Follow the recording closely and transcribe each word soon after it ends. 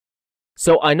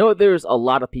So I know there's a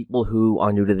lot of people who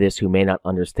are new to this who may not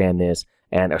understand this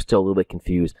and are still a little bit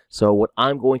confused. So what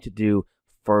I'm going to do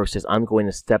first is I'm going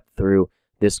to step through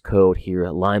this code here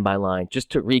line by line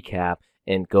just to recap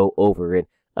and go over it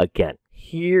again.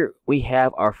 Here we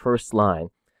have our first line,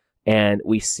 and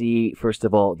we see first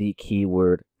of all the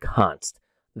keyword const.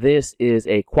 This is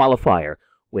a qualifier,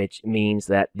 which means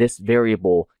that this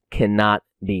variable cannot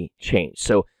be changed.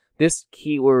 So this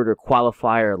keyword or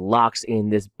qualifier locks in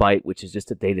this byte, which is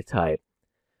just a data type.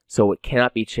 So it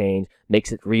cannot be changed,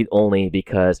 makes it read-only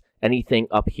because anything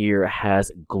up here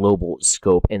has global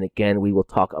scope. And again, we will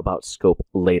talk about scope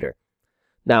later.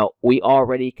 Now, we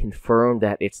already confirmed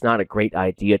that it's not a great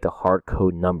idea to hard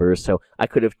code numbers. So I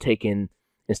could have taken,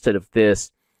 instead of this,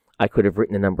 I could have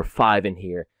written the number 5 in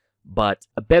here. But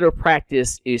a better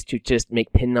practice is to just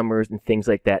make pin numbers and things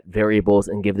like that variables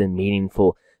and give them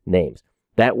meaningful names.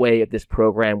 That way, if this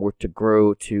program were to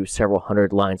grow to several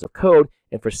hundred lines of code,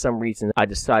 and for some reason I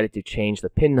decided to change the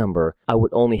pin number, I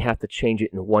would only have to change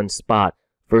it in one spot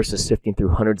versus sifting through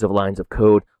hundreds of lines of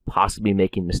code, possibly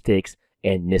making mistakes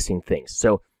and missing things.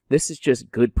 So this is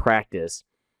just good practice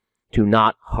to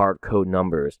not hard code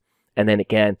numbers. And then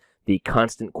again, the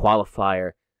constant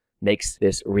qualifier makes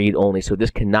this read only, so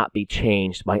this cannot be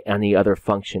changed by any other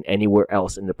function anywhere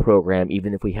else in the program.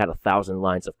 Even if we had 1,000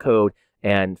 lines of code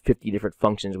and 50 different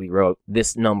functions we wrote,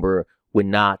 this number would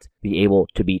not be able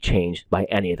to be changed by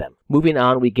any of them. Moving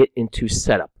on, we get into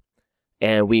setup.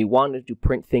 And we wanted to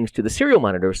print things to the serial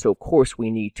monitor, so of course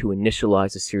we need to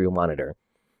initialize the serial monitor.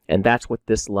 And that's what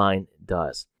this line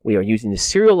does. We are using the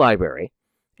serial library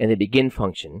and the begin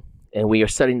function, and we are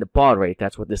setting the baud rate.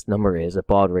 That's what this number is. A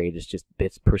baud rate is just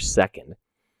bits per second.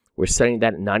 We're setting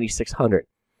that at 9600.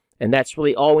 And that's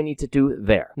really all we need to do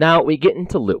there. Now we get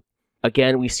into loop.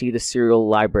 Again, we see the serial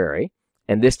library,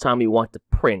 and this time we want to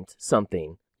print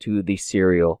something to the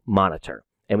serial monitor.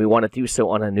 And we want to do so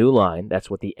on a new line. That's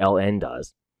what the ln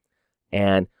does.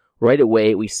 And right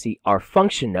away, we see our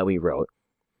function that we wrote.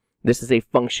 This is a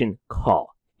function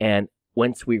call. And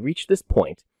once we reach this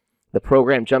point, the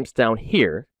program jumps down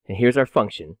here, and here's our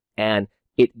function, and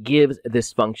it gives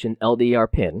this function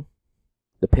LDR pin,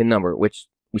 the pin number, which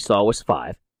we saw was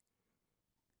 5,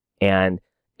 and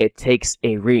it takes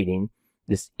a reading.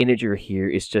 This integer here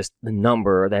is just the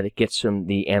number that it gets from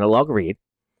the analog read,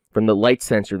 from the light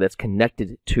sensor that's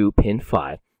connected to pin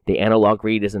 5. The analog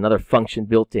read is another function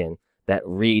built in that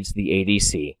reads the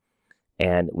ADC,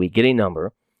 and we get a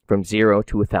number from 0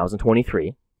 to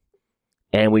 1023,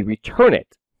 and we return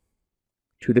it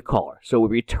to the caller. So we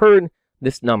return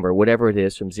this number, whatever it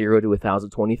is, from 0 to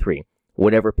 1023,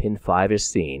 whatever pin 5 is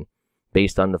seeing,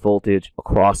 based on the voltage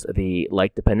across the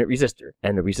light-dependent resistor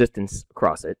and the resistance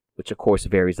across it, which of course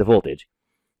varies the voltage.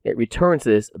 It returns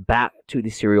this back to the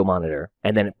serial monitor,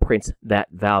 and then it prints that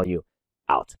value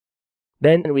out.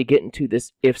 Then we get into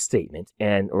this if statement,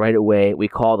 and right away we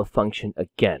call the function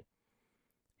again.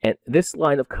 And this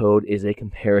line of code is a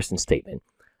comparison statement.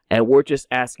 And we're just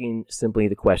asking simply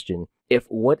the question, if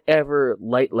whatever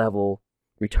light level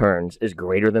returns is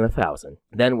greater than 1000,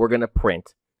 then we're going to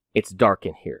print it's dark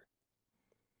in here.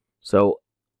 So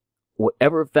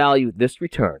whatever value this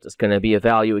returns, it's going to be a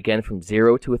value again from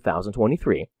 0 to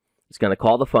 1023. It's going to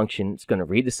call the function, it's going to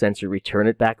read the sensor, return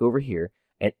it back over here,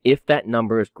 and if that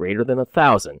number is greater than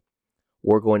 1000,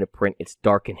 we're going to print it's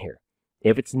dark in here.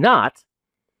 If it's not,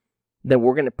 then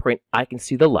we're going to print I can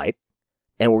see the light,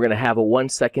 and we're going to have a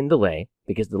 1-second delay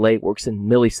because delay works in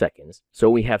milliseconds, so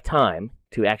we have time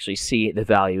to actually see the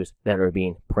values that are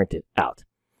being printed out.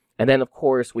 And then, of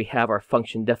course, we have our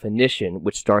function definition,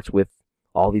 which starts with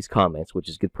all these comments, which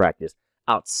is good practice,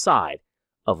 outside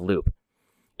of loop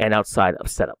and outside of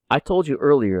setup. I told you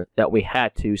earlier that we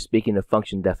had to, speaking of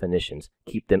function definitions,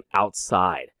 keep them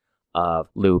outside of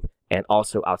loop and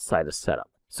also outside of setup.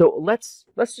 So let's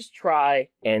just try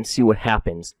and see what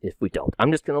happens if we don't.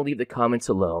 I'm just going to leave the comments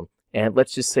alone, and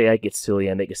let's just say I get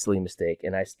silly, I make a silly mistake,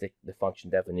 and I stick the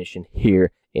function definition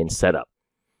here in setup.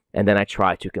 And then I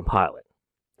try to compile it.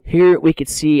 Here we can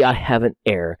see I have an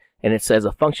error, and it says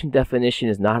a function definition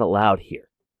is not allowed here.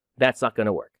 That's not going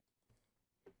to work.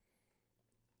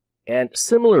 And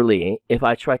similarly, if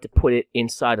I try to put it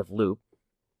inside of loop,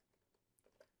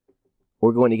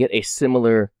 we're going to get a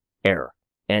similar error.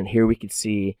 And here we can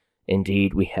see,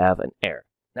 indeed, we have an error.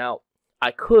 Now, I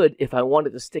could, if I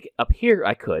wanted to stick it up here,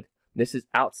 I could. This is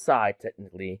outside,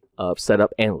 technically, of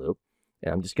setup and loop.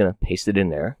 And I'm just going to paste it in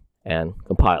there and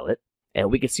compile it.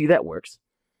 And we can see that works.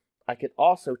 I could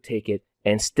also take it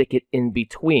and stick it in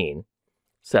between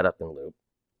setup and loop.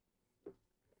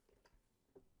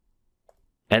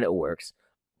 And it works.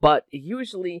 But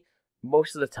usually,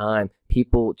 most of the time,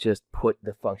 people just put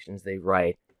the functions they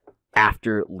write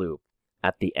after loop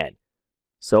at the end.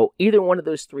 So either one of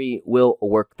those three will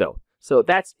work though. So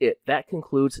that's it. That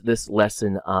concludes this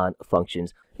lesson on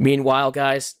functions. Meanwhile,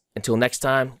 guys, until next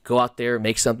time, go out there,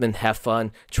 make something, have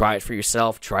fun, try it for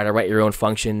yourself, try to write your own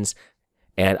functions,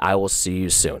 and I will see you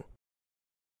soon.